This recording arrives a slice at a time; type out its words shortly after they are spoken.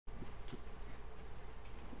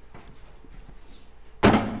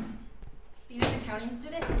accounting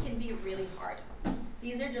student can be really hard.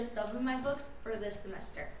 These are just some of my books for this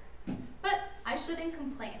semester. But I shouldn't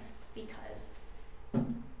complain because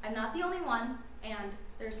I'm not the only one, and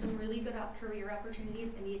there's some really good career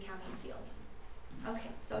opportunities in the accounting field. Okay,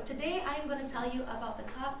 so today I am going to tell you about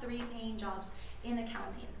the top 3 paying jobs in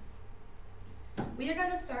accounting. We are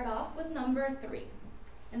going to start off with number 3,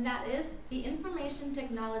 and that is the information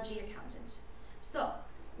technology accountant. So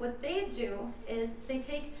what they do is they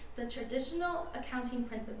take the traditional accounting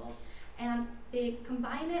principles and they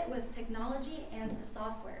combine it with technology and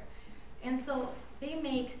software. And so they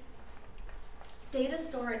make data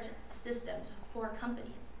storage systems for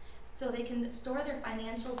companies so they can store their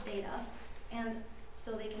financial data, and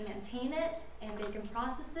so they can maintain it and they can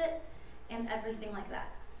process it and everything like that.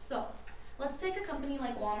 So let's take a company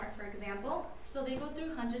like Walmart, for example. So they go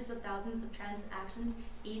through hundreds of thousands of transactions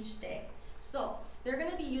each day. So they're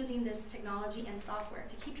going to be using this technology and software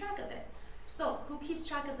to keep track of it. So who keeps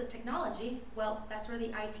track of the technology? Well, that's where the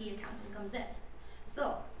IT accountant comes in.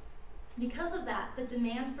 So because of that, the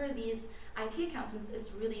demand for these IT accountants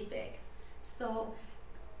is really big. So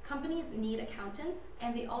companies need accountants,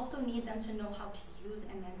 and they also need them to know how to use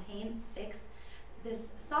and maintain, fix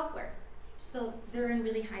this software. So they're in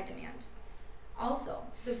really high demand. Also,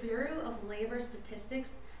 the Bureau of Labor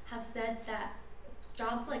Statistics have said that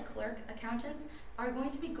jobs like clerk accountants are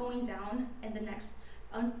going to be going down in the next,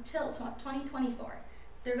 until 2024.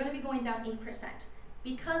 They're going to be going down 8%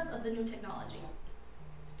 because of the new technology.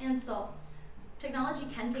 And so technology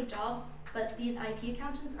can take jobs, but these IT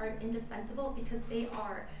accountants are indispensable because they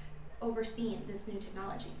are overseeing this new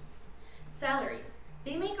technology. Salaries.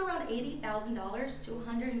 They make around $80,000 to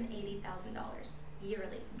 $180,000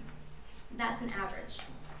 yearly. That's an average.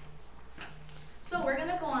 So we're going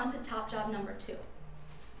to go on to top job number 2.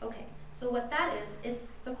 Okay, so what that is, it's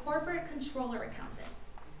the corporate controller accountant.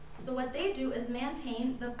 So what they do is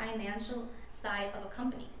maintain the financial side of a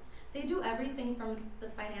company. They do everything from the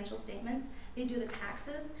financial statements, they do the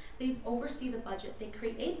taxes, they oversee the budget, they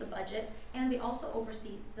create the budget, and they also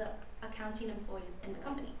oversee the accounting employees in the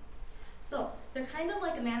company. So they're kind of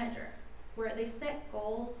like a manager, where they set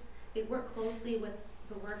goals, they work closely with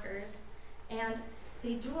the workers, and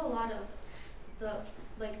they do a lot of the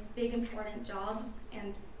big important jobs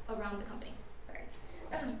and around the company. Sorry.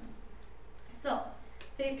 So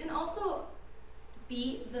they can also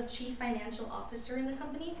be the chief financial officer in the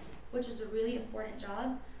company, which is a really important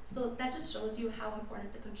job. So that just shows you how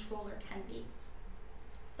important the controller can be.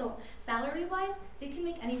 So salary-wise, they can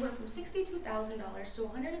make anywhere from $62,000 to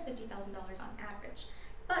 $150,000 on average.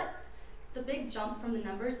 But the big jump from the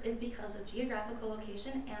numbers is because of geographical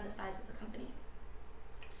location and the size of the company.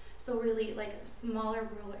 So really, smaller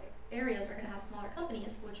rural areas are going to have smaller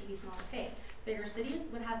companies, which would be smaller pay. Bigger cities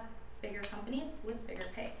would have bigger companies with bigger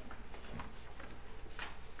pay.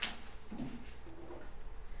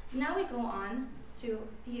 Now we go on to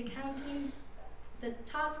the accounting, the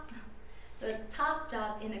top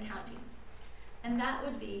job in accounting, and that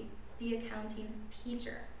would be the accounting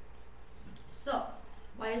teacher. So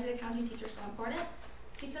why is the accounting teacher so important?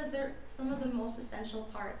 Because they're some of the most essential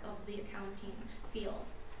part of the accounting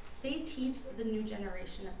field. They teach the new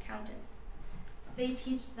generation of accountants. They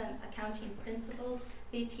teach them accounting principles,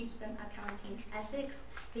 they teach them accounting ethics,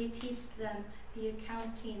 they teach them the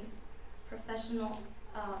accounting professional,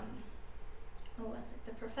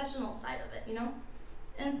 the professional side of it,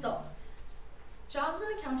 And so, jobs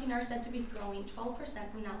in accounting are said to be growing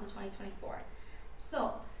 12% from now to 2024.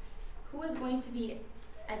 So, who is going to be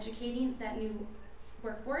educating that new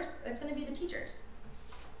workforce? It's going to be the teachers.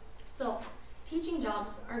 So, teaching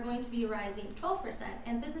jobs are going to be rising 12%,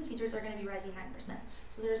 and business teachers are going to be rising 9%.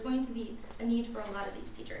 So there's going to be a need for a lot of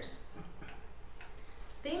these teachers.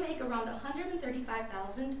 They make around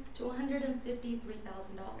 $135,000 to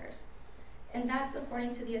 $153,000, and that's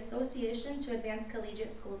according to the Association to Advanced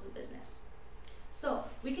Collegiate Schools of Business. So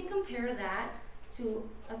we can compare that to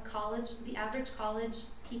the average college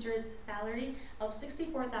teacher's salary of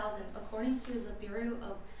 $64,000 according to the Bureau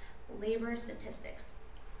of Labor Statistics.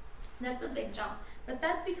 That's a big jump, but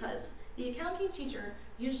that's because the accounting teacher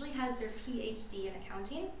usually has their PhD in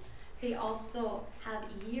accounting. They also have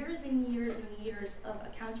years and years and years of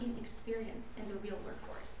accounting experience in the real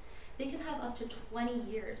workforce. They can have up to 20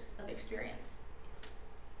 years of experience.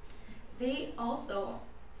 They also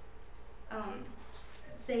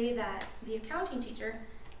say that the accounting teacher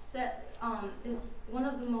is one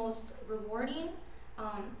of the most rewarding,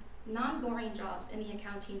 non-boring jobs in the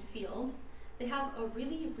accounting field. They have a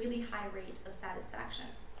really, really high rate of satisfaction.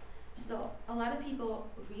 So a lot of people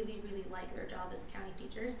really, really like their job as accounting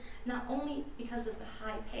teachers, not only because of the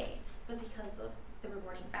high pay, but because of the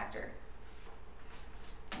rewarding factor.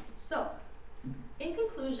 So, in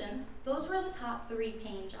conclusion, those were the top 3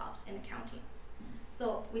 paying jobs in accounting.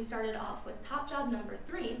 So we started off with top job number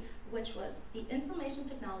 3, which was the information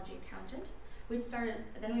technology accountant.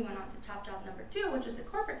 Then we went on to top job number 2, which was the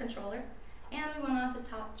corporate controller, and we went on to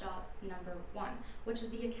top job number 1, which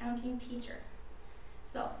is the accounting teacher.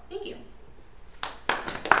 So, thank you.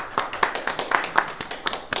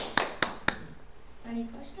 Any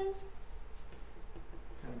questions?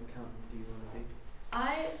 What kind of accountant do you want to be?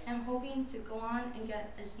 I am hoping to go on and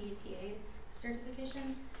get a CPA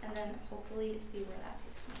certification, and then hopefully see where that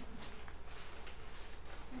takes me.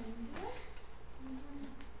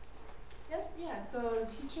 Yes? Yeah, so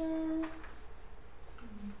teacher,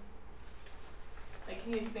 like,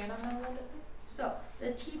 can you expand on that a little bit, please? So,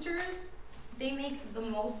 the teachers, they make the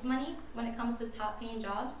most money when it comes to top paying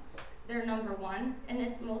jobs. They're number 1, and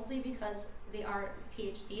it's mostly because they are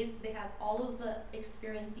PhDs. They have all of the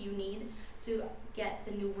experience you need to get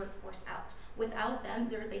the new workforce out. Without them,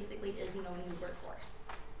 there basically is no new workforce.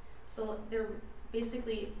 So they're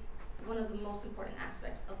basically one of the most important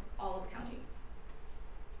aspects of all of accounting.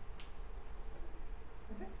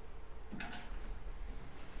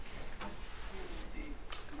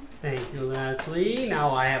 Thank you, Leslie.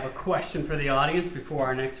 Now I have a question for the audience before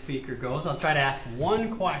our next speaker goes. I'll try to ask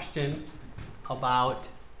one question about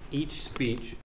each speech.